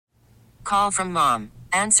Call from mom.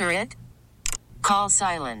 Answer it. Call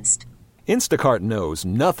silenced. Instacart knows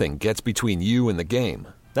nothing gets between you and the game.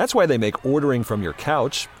 That's why they make ordering from your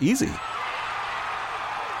couch easy.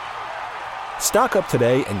 Stock up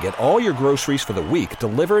today and get all your groceries for the week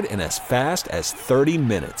delivered in as fast as 30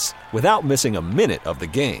 minutes without missing a minute of the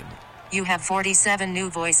game. You have 47 new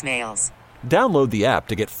voicemails. Download the app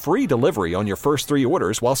to get free delivery on your first 3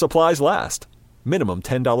 orders while supplies last. Minimum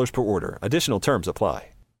 $10 per order. Additional terms apply.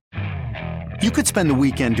 You could spend the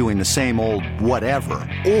weekend doing the same old whatever,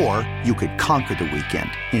 or you could conquer the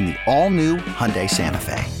weekend in the all-new Hyundai Santa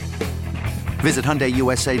Fe. Visit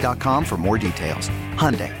HyundaiUSA.com for more details.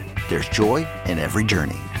 Hyundai, there's joy in every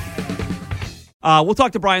journey. We'll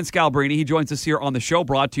talk to Brian Scalabrine. He joins us here on the show,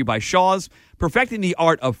 brought to you by Shaw's, perfecting the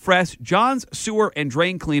art of fresh John's Sewer and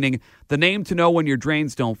Drain Cleaning, the name to know when your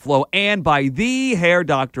drains don't flow, and by the hair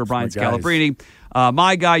doctor, Brian Scalabrine.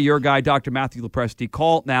 My guy, your guy, Dr. Matthew Lopresti.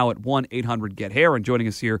 Call now at 1-800-GET-HAIR. And joining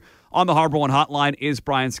us here on the Harbor One Hotline is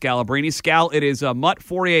Brian Scalabrine. Scal, it is Mutt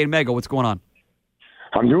 48 Mega. What's going on?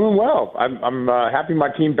 I'm doing well. I'm happy my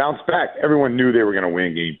team bounced back. Everyone knew they were going to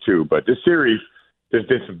win Game 2, but this series, there's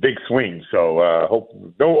been some big swings, so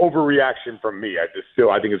no overreaction from me. I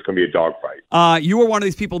think it's going to be a dogfight. You were one of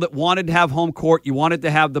these people that wanted to have home court. You wanted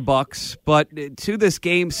to have the Bucks, but to this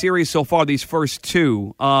game series so far, these first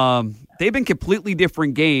 2, they've been completely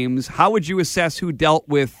different games. How would you assess who dealt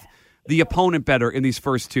with the opponent better in these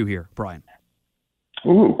first 2 here, Brian?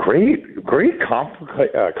 Ooh, great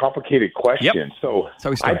complicated question. Yep. So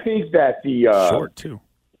I think that short too.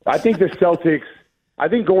 I think the Celtics. I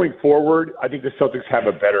think going forward, I think the Celtics have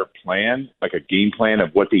a better plan, like a game plan of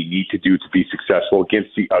what they need to do to be successful against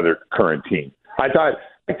the other current team. I thought,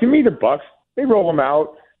 to me, the Bucks, they roll them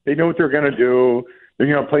out. They know what they're going to do. They're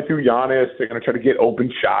going to play through Giannis. They're going to try to get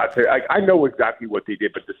open shots. I know exactly what they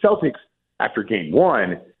did. But the Celtics, after Game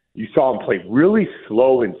 1, you saw them play really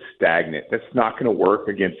slow and stagnant. That's not going to work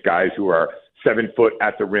against guys who are 7 foot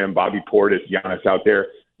at the rim, Bobby Portis, Giannis out there.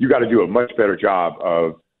 You got to do a much better job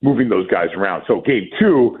of moving those guys around. So Game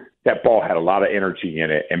 2, that ball had a lot of energy in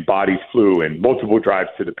it, and bodies flew and multiple drives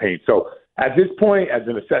to the paint. So at this point, as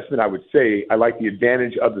an assessment, I would say I like the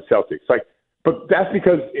advantage of the Celtics. But that's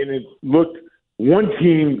because it looked one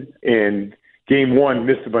team in Game 1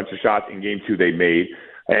 missed a bunch of shots. In Game 2, they made.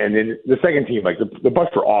 And then the second team, the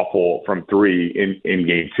Bucks were awful from 3 in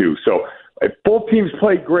Game 2. So if both teams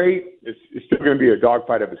play great, it's still going to be a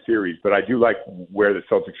dogfight of a series. But I do like where the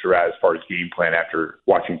Celtics are at as far as game plan after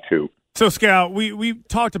watching 2. So, Scal, we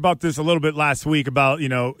talked about this a little bit last week about,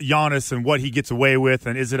 Giannis and what he gets away with,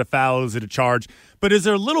 and is it a foul, is it a charge? But is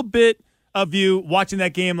there a little bit of you watching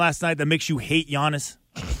that game last night that makes you hate Giannis?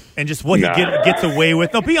 And just what he gets away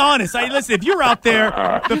with. No, be honest. Listen, if you're out there,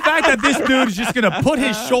 the fact that this dude is just going to put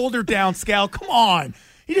his shoulder down, Scal, come on.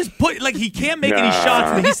 He just he can't make any shots,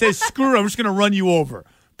 and then he says, screw it, I'm just going to run you over.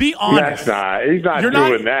 Be honest. He's not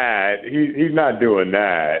doing that. He's not doing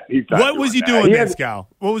that. What was he doing then, Scal?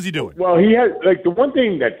 What was he doing? Well, he has, the one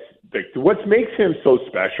thing what makes him so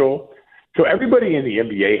special, so everybody in the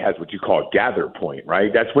NBA has what you call a gather point,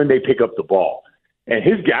 right? That's when they pick up the ball. And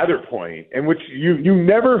his gather point, in which you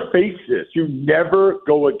never face this, you never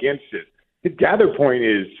go against it. His gather point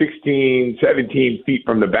is 16, 17 feet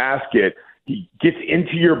from the basket. He gets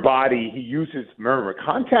into your body. He uses, remember,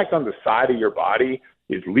 contact on the side of your body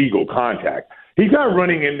is legal contact. He's not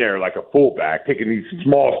running in there like a fullback, taking these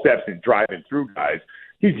small steps and driving through guys.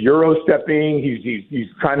 He's Euro stepping. He's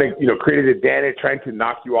trying to, create an advantage, trying to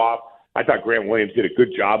knock you off. I thought Grant Williams did a good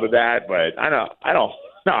job of that, but I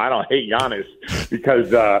don't hate Giannis because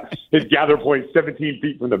his gather point is 17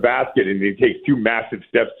 feet from the basket, and he takes 2 massive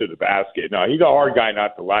steps to the basket. No, he's a hard guy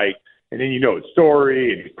not to like. And then his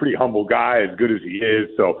story, and he's a pretty humble guy, as good as he is.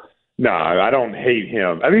 So, no, I don't hate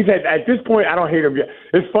him. I mean, at this point, I don't hate him yet.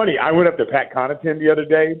 It's funny. I went up to Pat Connaughton the other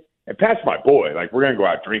day, and Pat's my boy. We're going to go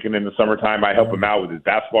out drinking in the summertime. I help him out with his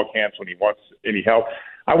basketball camps when he wants any help.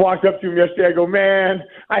 I walked up to him yesterday. I go, man,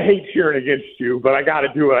 I hate cheering against you, but I got to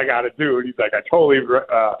do what I got to do. And he's like, I totally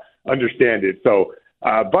understand it. So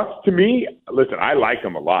Bucks, to me, listen, I like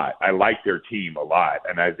them a lot. I like their team a lot.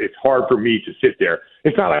 And it's hard for me to sit there.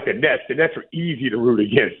 It's not like the Nets. The Nets are easy to root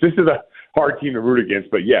against. This is a hard team to root against.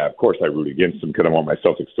 But, yeah, of course I root against them because I want my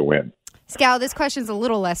Celtics to win. Scal, this question's a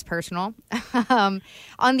little less personal.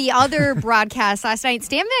 On the other broadcast last night,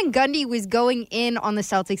 Stan Van Gundy was going in on the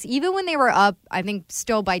Celtics, even when they were up, I think,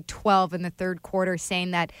 still by 12 in the third quarter,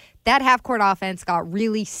 saying that half-court offense got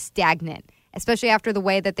really stagnant, especially after the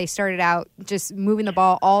way that they started out just moving the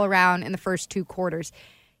ball all around in the first 2 quarters.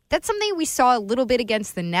 That's something we saw a little bit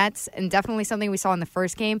against the Nets and definitely something we saw in the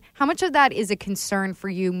first game. How much of that is a concern for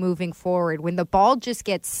you moving forward when the ball just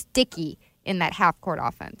gets sticky in that half-court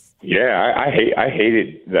offense? Yeah, I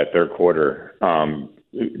hated that third quarter.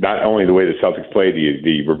 Not only the way the Celtics played,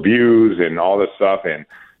 the reviews and all this stuff, and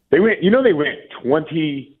they went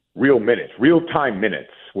 20 real-time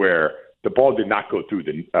minutes where the ball did not go through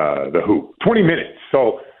the hoop. 20 minutes.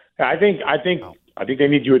 So I think they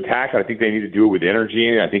need to attack. I think they need to do it with energy,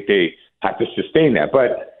 and I think they have to sustain that.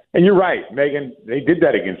 And you're right, Megan, they did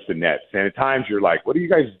that against the Nets. And at times you're like, what are you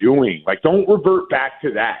guys doing? Like, don't revert back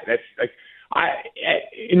to that. That's like,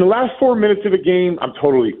 in the last 4 minutes of a game, I'm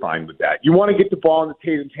totally fine with that. You want to get the ball in the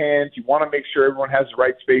Tatum's hands. You want to make sure everyone has the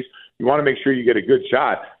right space. You want to make sure you get a good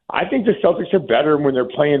shot. I think the Celtics are better when they're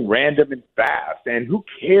playing random and fast. And who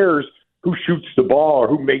cares who shoots the ball or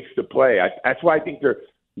who makes the play? That's why I think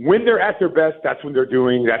when they're at their best, that's when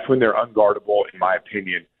that's when they're unguardable, in my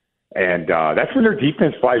opinion. And that's when their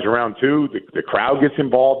defense flies around too. The crowd gets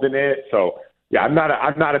involved in it. So yeah, I'm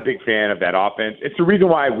not a big fan of that offense. It's the reason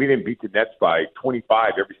why we didn't beat the Nets by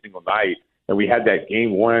 25 every single night. And we had that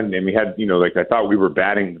game one, and we had, I thought we were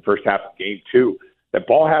batting the first half of game two. That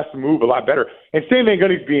ball has to move a lot better. And Stan Van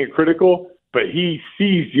Gundy's being critical, but he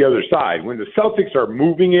sees the other side. When the Celtics are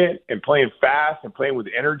moving it and playing fast and playing with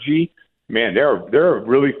energy, man, they're a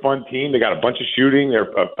really fun team. They got a bunch of shooting.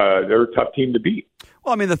 They're a tough team to beat.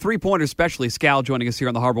 Well, I mean, the three-pointers, especially Scal joining us here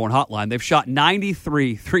on the Harbor One Hotline, they've shot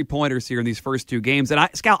 93 three-pointers here in these first two games. And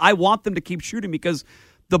Scal, I want them to keep shooting because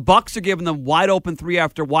the Bucks are giving them wide open three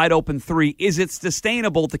after wide open three. Is it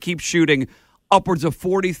sustainable to keep shooting upwards of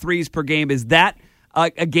 40 threes per game? Is that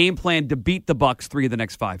a game plan to beat the Bucks 3 of the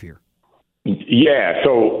next 5 here? Yeah,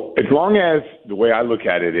 so as long as the way I look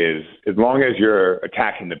at it is, as long as you're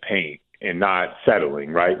attacking the paint and not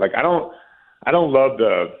settling, right? Like I don't love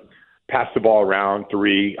the pass the ball around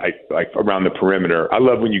three, like around the perimeter. I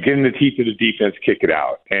love when you get in the teeth of the defense, kick it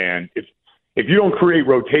out. And if you don't create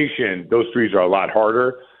rotation, those threes are a lot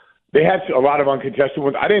harder. They had a lot of uncontested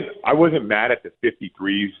ones. I wasn't mad at the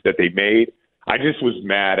 53s that they made. I just was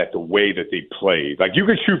mad at the way that they played. Like you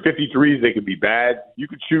could shoot 53s, they could be bad. You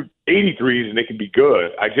could shoot 83s and they could be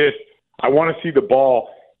good. I want to see the ball,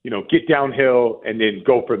 get downhill and then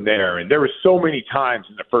go from there. And there were so many times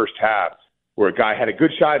in the first half where a guy had a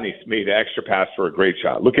good shot and he made an extra pass for a great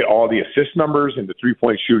shot. Look at all the assist numbers, and the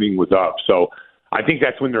three-point shooting was up. So I think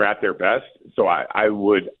that's when they're at their best. So I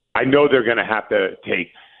know they're going to have to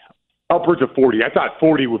take upwards of 40. I thought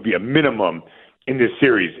 40 would be a minimum in this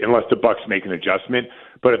series unless the Bucks make an adjustment.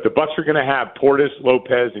 But if the Bucks are going to have Portis,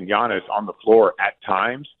 Lopez, and Giannis on the floor at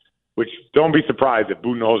times, which don't be surprised if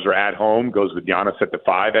Budenholzer at home goes with Giannis at the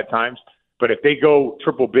 5 at times. But if they go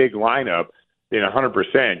triple big lineup, then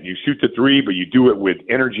 100%. You shoot the three, but you do it with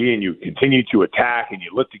energy and you continue to attack and you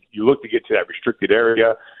look to get to that restricted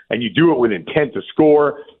area and you do it with intent to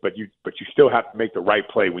score, but you still have to make the right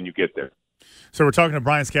play when you get there. So we're talking to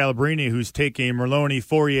Brian Scalabrine, who's taking Merlone,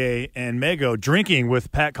 Fourier, and Mego drinking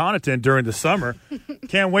with Pat Connaughton during the summer.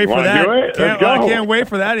 Can't wait for that. I can't wait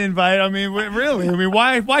for that invite. I mean, really? I mean,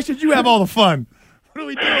 why should you have all the fun? What are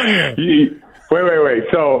we doing here? Wait.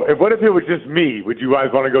 So, what if it was just me? Would you guys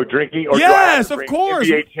want to go drinking? Or yes, of course.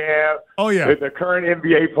 NBA champ. Oh yeah, the current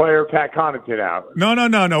NBA player Pat Connaughton out.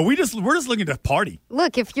 No. We're just looking to party.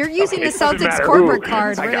 Look, if you're using the Celtics corporate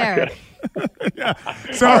card, we're there. Yeah.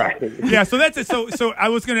 So right. Yeah. So that's it. So I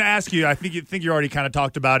was going to ask you. I think you already kind of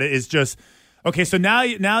talked about it. Is just okay. So now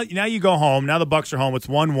you go home. Now the Bucks are home. It's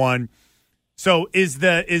 1-1. So is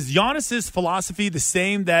Giannis's philosophy the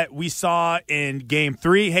same that we saw in Game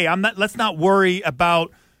 3? Hey, let's not worry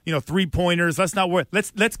about 3-pointers. Let's not worry.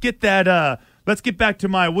 Let's get that. Let's get back to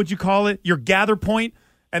what'd you call it? Your gather point,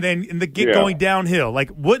 and then going downhill.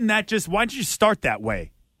 Like, wouldn't that why don't you start that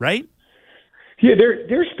way, right? Yeah,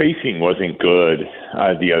 their spacing wasn't good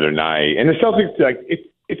the other night, and the Celtics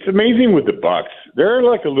it's amazing with the Bucks. They're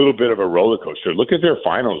like a little bit of a roller coaster. Look at their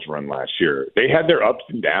finals run last year. They had their ups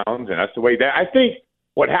and downs, and that's the way that I think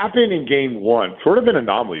what happened in Game 1, sort of an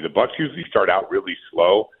anomaly. The Bucks usually start out really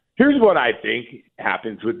slow. Here's what I think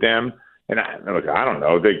happens with them, and I don't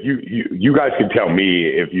know that you guys can tell me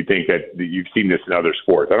if you think that you've seen this in other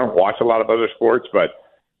sports. I don't watch a lot of other sports, but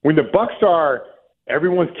when the Bucks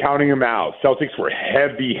everyone's counting them out. Celtics were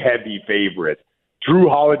heavy favorites. Drew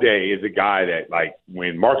Holiday is a guy that, like,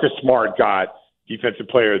 when Marcus Smart got Defensive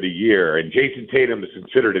Player of the Year and Jason Tatum is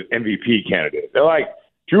considered an MVP candidate, they're like,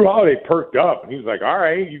 Drew Holiday perked up. And he was like, all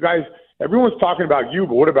right, you guys, everyone's talking about you,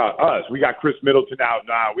 but what about us? We got Chris Middleton out.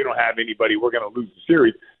 Nah, we don't have anybody. We're going to lose the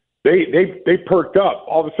series. They perked up.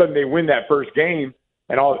 All of a sudden they win that first game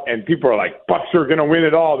and people are like, Bucks are going to win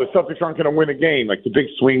it all. The Celtics aren't going to win a game, like the big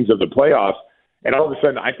swings of the playoffs. And all of a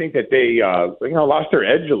sudden, I think that they lost their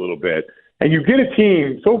edge a little bit. And you get a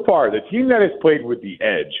team, so far, the team that has played with the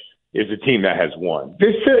edge is the team that has won.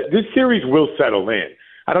 This series will settle in.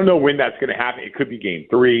 I don't know when that's going to happen. It could be game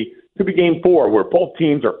 3, it could be game 4, where both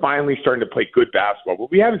teams are finally starting to play good basketball.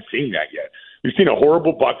 But we haven't seen that yet. We've seen a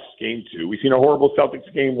horrible Bucks game 2. We've seen a horrible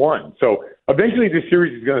Celtics game 1. So eventually this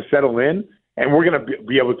series is going to settle in, and we're going to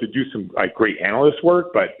be able to do some great analyst work.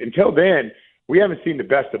 But until then, we haven't seen the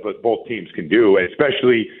best of what both teams can do,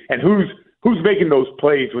 especially and who's making those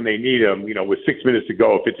plays when they need them, with 6 minutes to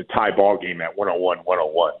go if it's a tie ball game at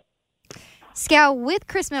 101-101. Scal, with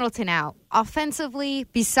Chris Middleton out, offensively,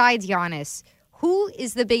 besides Giannis, who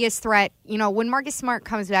is the biggest threat? When Marcus Smart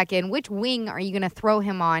comes back in, which wing are you going to throw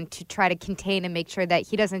him on to try to contain and make sure that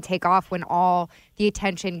he doesn't take off when all the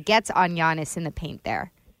attention gets on Giannis in the paint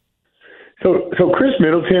there? So Chris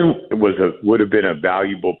Middleton would have been a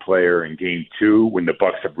valuable player in Game 2 when the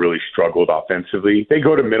Bucks have really struggled offensively. They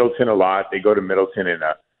go to Middleton a lot. They go to Middleton in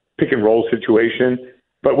a pick and roll situation.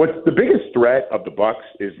 But what's the biggest threat of the Bucks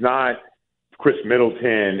is not Chris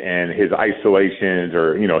Middleton and his isolations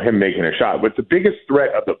or him making a shot. But the biggest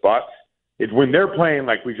threat of the Bucks is when they're playing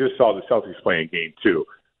like we just saw the Celtics play in Game 2,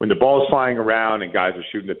 when the ball's flying around and guys are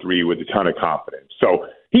shooting the three with a ton of confidence. So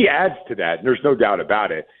he adds to that, and there's no doubt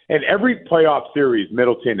about it. And every playoff series,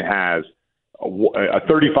 Middleton has a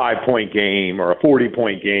 35-point game or a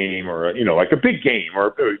 40-point game or, like a big game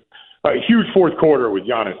or a huge fourth quarter with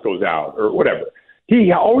Giannis goes out or whatever.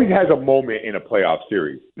 He always has a moment in a playoff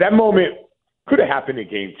series. That moment could have happened in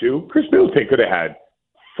Game 2. Chris Middleton could have had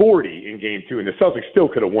 40 in Game 2, and the Celtics still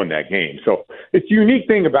could have won that game. So it's the unique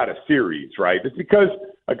thing about a series, right? It's because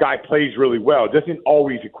a guy plays really well. It doesn't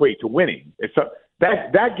always equate to winning.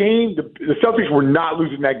 That game, the Celtics were not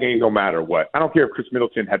losing that game no matter what. I don't care if Chris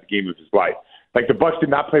Middleton had the game of his life. Like, the Bucks did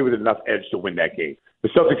not play with enough edge to win that game. The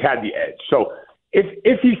Celtics had the edge. So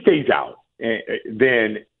if he stays out,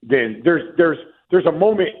 then there's a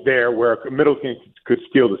moment there where Middleton could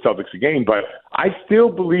steal the Celtics a game. But I still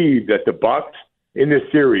believe that the Bucks in this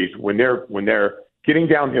series, when they're getting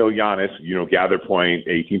downhill, Giannis, gather point,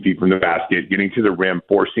 18 feet from the basket, getting to the rim,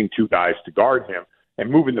 forcing two guys to guard him,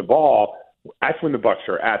 and moving the ball, that's when the Bucks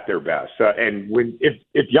are at their best. And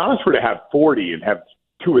if Giannis were to have 40 and have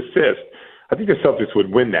 2 assists, I think the Celtics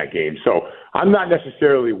would win that game. So I'm not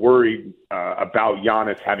necessarily worried about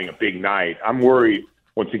Giannis having a big night. I'm worried,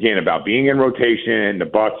 once again, about being in rotation, the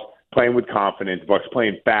Bucks playing with confidence, the Bucks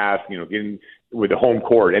playing fast, getting with the home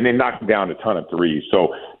court, and then knocking down a ton of threes.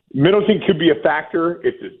 So Middleton could be a factor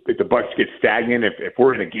if the Bucks get stagnant. If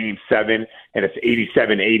we're in a Game 7 and it's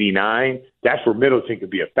 87-89, that's where Middleton could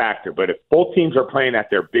be a factor. But if both teams are playing at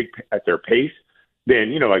their pace,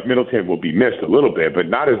 then like Middleton will be missed a little bit, but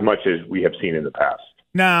not as much as we have seen in the past.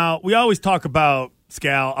 Now, we always talk about,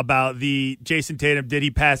 Scal, about the Jason Tatum. Did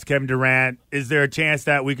he pass Kevin Durant? Is there a chance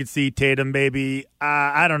that we could see Tatum maybe,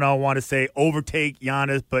 I don't know, I want to say overtake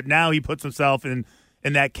Giannis, but now he puts himself in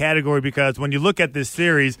that category because when you look at this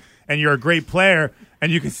series and you're a great player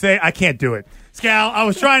and you can say, I can't do it. Scal, I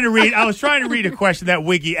was trying to read a question that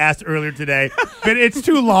Wiggy asked earlier today, but it's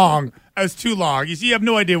too long. It's too long. You see, you have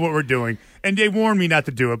no idea what we're doing. And they warned me not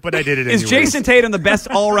to do it, but I did it anyway. Is Jason Tatum the best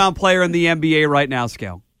all-around player in the NBA right now,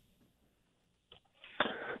 Scal?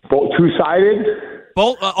 Both two-sided?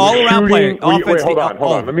 Both all-around player. Wait, hold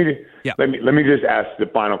on. Let me just ask the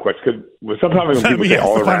final question. Because sometimes when people say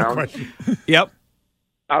all-around, yep,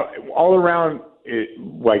 all-around,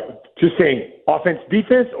 like just saying offense,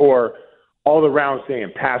 defense, or all-around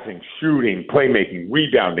saying passing, shooting, playmaking,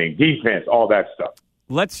 rebounding, defense, all that stuff.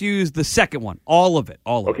 Let's use the second one. All of it.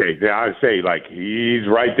 Okay, then I would say he's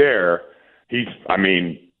right there. I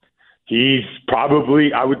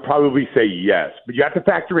would probably say yes. But you have to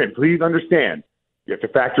factor in, please understand, you have to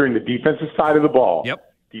factor in the defensive side of the ball. Yep.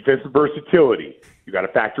 Defensive versatility. You got to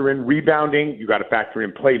factor in rebounding. You got to factor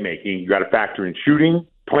in playmaking. You got to factor in shooting,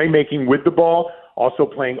 playmaking with the ball, also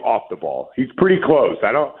playing off the ball. He's pretty close.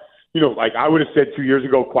 I would have said 2 years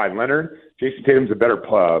ago, Kawhi Leonard. Jason Tatum's a better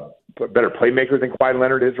playmaker than Kawhi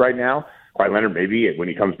Leonard is right now. Kawhi Leonard, maybe when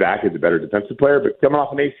he comes back, is a better defensive player, but coming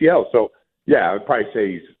off an ACL. So, yeah, I would probably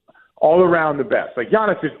say he's all around the best. Like,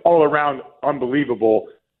 Giannis is all around unbelievable,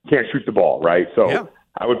 can't shoot the ball, right? So yeah.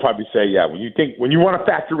 I would probably say, yeah, when you want to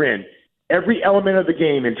factor in every element of the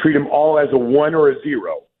game and treat them all as a 1 or a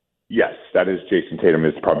 0, yes, that is Jason Tatum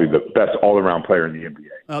is probably the best all-around player in the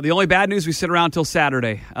NBA. The only bad news, we sit around until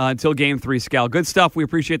Saturday, until Game 3, Scal. Good stuff. We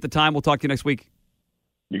appreciate the time. We'll talk to you next week.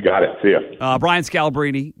 You got it. See ya. Brian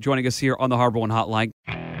Scalabrine joining us here on the Harbor One Hotline.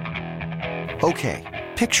 Okay,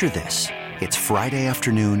 picture this. It's Friday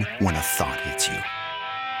afternoon when a thought hits you.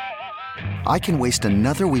 I can waste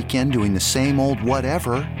another weekend doing the same old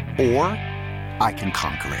whatever, or I can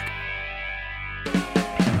conquer it.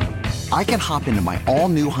 I can hop into my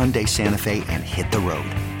all-new Hyundai Santa Fe and hit the road.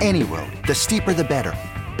 Any road. The steeper, the better.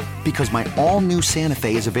 Because my all-new Santa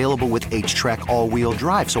Fe is available with H-Track all-wheel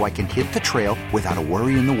drive, so I can hit the trail without a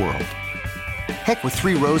worry in the world. Heck, with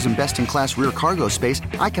 3 rows and best-in-class rear cargo space,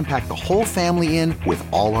 I can pack the whole family in with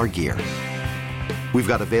all our gear. We've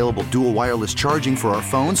got available dual wireless charging for our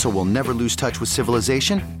phones, so we'll never lose touch with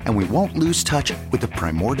civilization, and we won't lose touch with the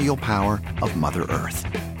primordial power of Mother Earth.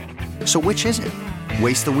 So which is it?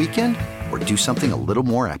 Waste the weekend or do something a little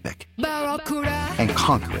more epic? And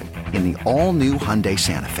conquer it in the all-new Hyundai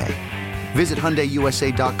Santa Fe. Visit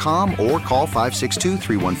HyundaiUSA.com or call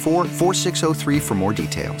 562-314-4603 for more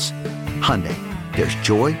details. Hyundai, there's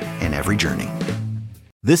joy in every journey.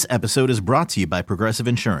 This episode is brought to you by Progressive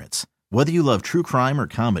Insurance. Whether you love true crime or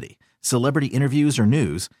comedy, celebrity interviews or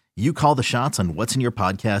news, you call the shots on what's in your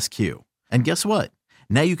podcast queue. And guess what?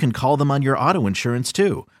 Now you can call them on your auto insurance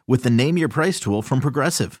too with the Name Your Price tool from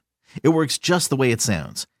Progressive. It works just the way it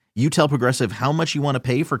sounds. You tell Progressive how much you want to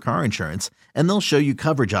pay for car insurance, and they'll show you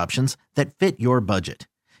coverage options that fit your budget.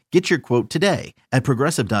 Get your quote today at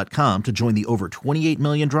Progressive.com to join the over 28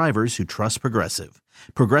 million drivers who trust Progressive.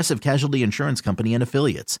 Progressive Casualty Insurance Company and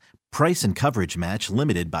Affiliates. Price and coverage match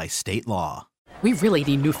limited by state law. We really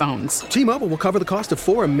need new phones. T-Mobile will cover the cost of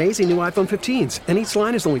 4 amazing new iPhone 15s, and each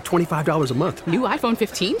line is only $25 a month. New iPhone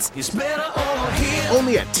 15s? It's better over here.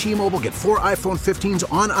 Only at T-Mobile, get 4 iPhone 15s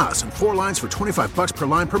on us and 4 lines for $25 per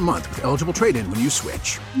line per month with eligible trade-in when you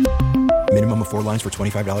switch. Minimum of 4 lines for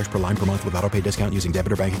 $25 per line per month with autopay discount using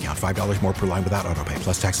debit or bank account. $5 more per line without autopay,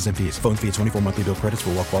 plus taxes and fees. Phone fee at 24 monthly bill credits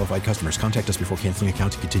for well-qualified customers. Contact us before canceling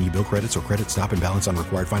account to continue bill credits or credit stop and balance on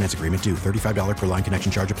required finance agreement due. $35 per line connection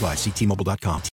charge applies. See T-Mobile.com.